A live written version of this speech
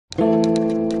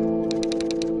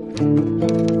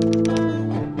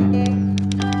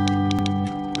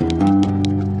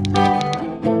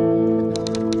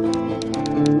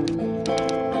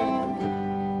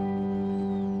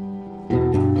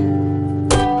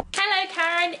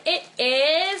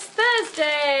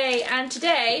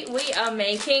Today we are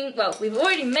making, well, we've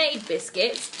already made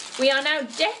biscuits. We are now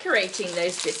decorating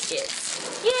those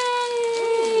biscuits.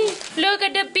 Yay! Look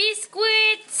at the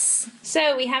biscuits!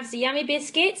 So we have the yummy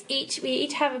biscuits. We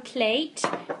each have a plate.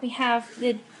 We have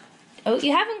the... Oh,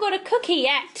 you haven't got a cookie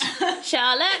yet,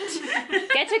 Charlotte.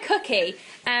 Get a cookie.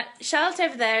 Charlotte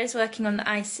over there is working on the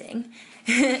icing.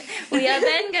 We are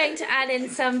then going to add in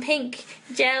some pink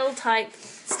gel type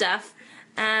stuff.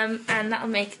 And that'll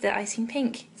make the icing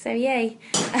pink, so yay.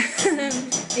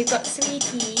 We've got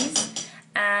sweeties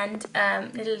and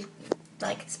little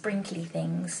like sprinkly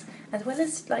things, as well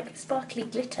as like sparkly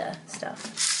glitter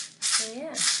stuff. So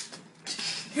yeah.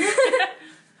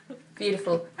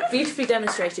 Beautiful. Beautifully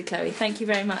demonstrated, Chloe. Thank you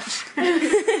very much.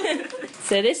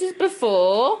 So this is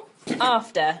before,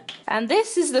 after. And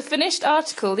this is the finished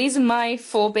article. These are my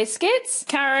 4 biscuits.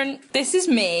 Karen, this is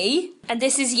me. And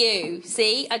this is you.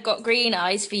 See, I got green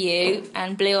eyes for you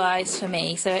and blue eyes for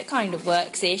me. So it kind of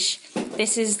works-ish.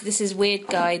 This is weird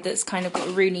guy that's kind of got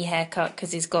a Rooney haircut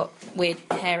because he's got weird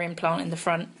hair implant in the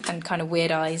front and kind of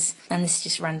weird eyes. And this is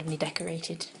just randomly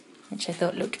decorated, which I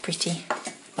thought looked pretty.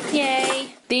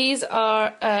 Yay! These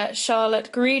are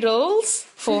Charlotte Greedle's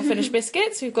 4 finished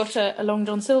biscuits. We've got a Long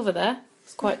John Silver there.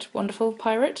 It's quite wonderful,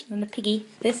 pirate, and a piggy.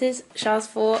 This is Char's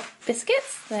 4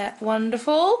 biscuits. They're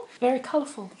wonderful. Very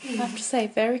colourful, I have to say,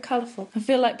 very colourful. I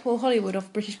feel like Paul Hollywood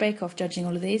off British Bake Off judging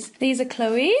all of these. These are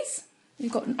Chloe's.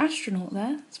 You've got an astronaut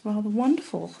there. It's rather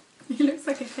wonderful. He looks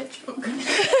like a hedgehog.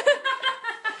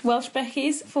 Welsh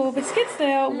Becky's 4 biscuits.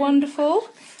 They are wonderful.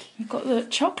 We've got the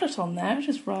chocolate on there, which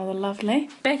is rather lovely.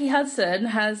 Becky Hudson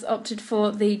has opted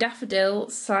for the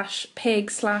daffodil /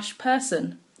 pig /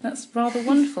 person. That's rather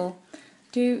wonderful.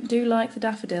 Do like the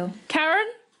daffodil. Karen,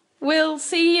 we'll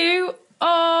see you